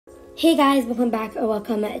Hey guys, welcome back or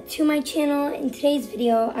welcome to my channel. In today's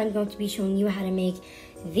video, I'm going to be showing you how to make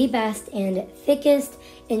the best and thickest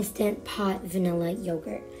instant pot vanilla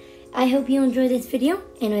yogurt. I hope you enjoy this video,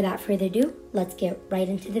 and without further ado, let's get right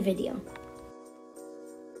into the video.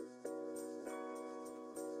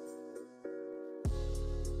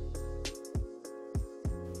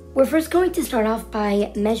 We're first going to start off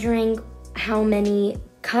by measuring how many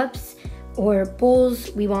cups or bowls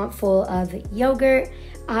we want full of yogurt.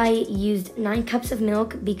 I used 9 cups of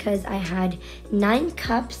milk because I had 9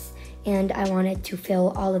 cups and I wanted to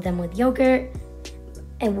fill all of them with yogurt.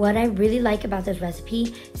 And what I really like about this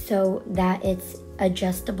recipe, so that it's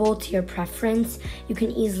adjustable to your preference, you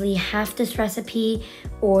can easily half this recipe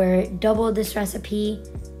or double this recipe.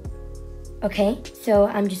 Okay, so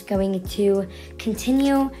I'm just going to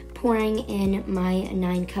continue pouring in my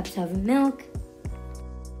 9 cups of milk.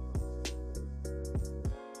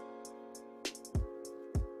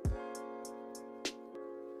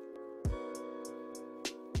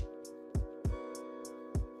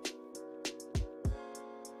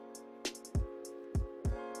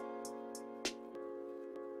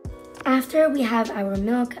 After we have our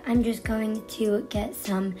milk, I'm just going to get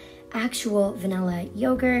some actual vanilla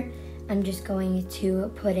yogurt. I'm just going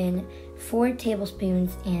to put in 4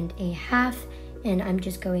 tablespoons and a half, and I'm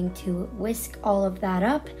just going to whisk all of that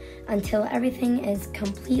up until everything is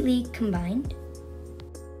completely combined.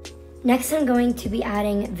 Next, I'm going to be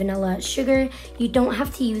adding vanilla sugar. You don't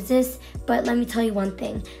have to use this, but let me tell you one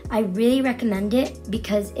thing. I really recommend it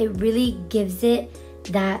because it really gives it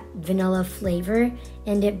that vanilla flavor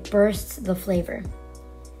and it bursts the flavor.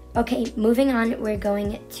 Okay, moving on, we're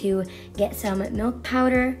going to get some milk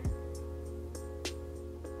powder.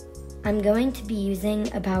 I'm going to be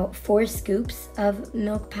using about 4 scoops of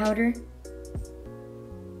milk powder.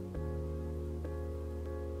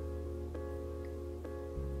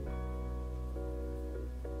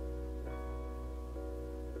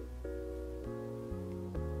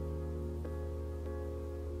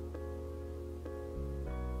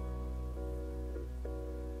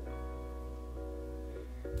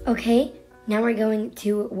 Okay, now we're going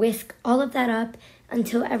to whisk all of that up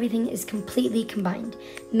until everything is completely combined.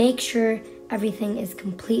 Make sure everything is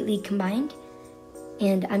completely combined.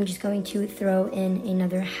 And I'm just going to throw in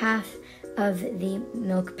another half of the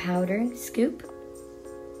milk powder scoop.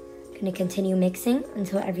 I'm going to continue mixing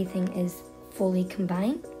until everything is fully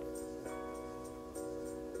combined.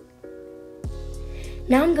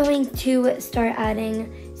 Now I'm going to start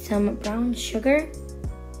adding some brown sugar.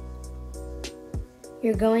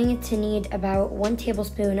 You're going to need about 1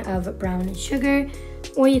 tablespoon of brown sugar,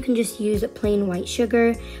 or you can just use plain white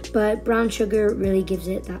sugar, but brown sugar really gives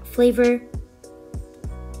it that flavor.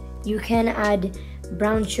 You can add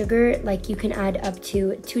brown sugar, like you can add up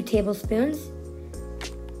to 2 tablespoons.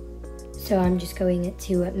 So I'm just going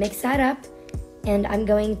to mix that up, and I'm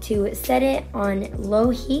going to set it on low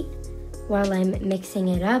heat while I'm mixing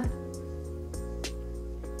it up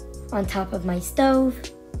on top of my stove.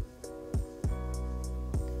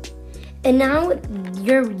 And now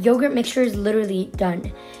your yogurt mixture is literally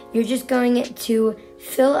done. You're just going to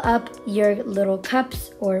fill up your little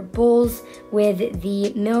cups or bowls with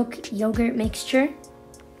the milk yogurt mixture.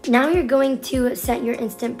 Now you're going to set your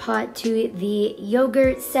Instant Pot to the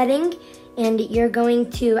yogurt setting, and you're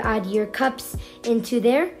going to add your cups into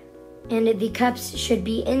there. And the cups should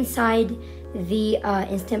be inside the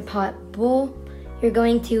Instant Pot bowl. You're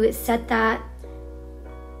going to set that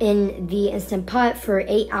in the Instant Pot for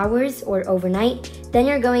 8 hours or overnight. Then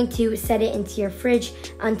you're going to set it into your fridge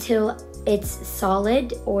until it's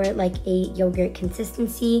solid or like a yogurt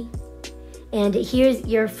consistency. And here's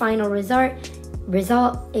your final result,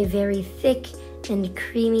 a very thick and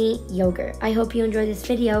creamy yogurt. I hope you enjoyed this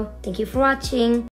video. Thank you for watching.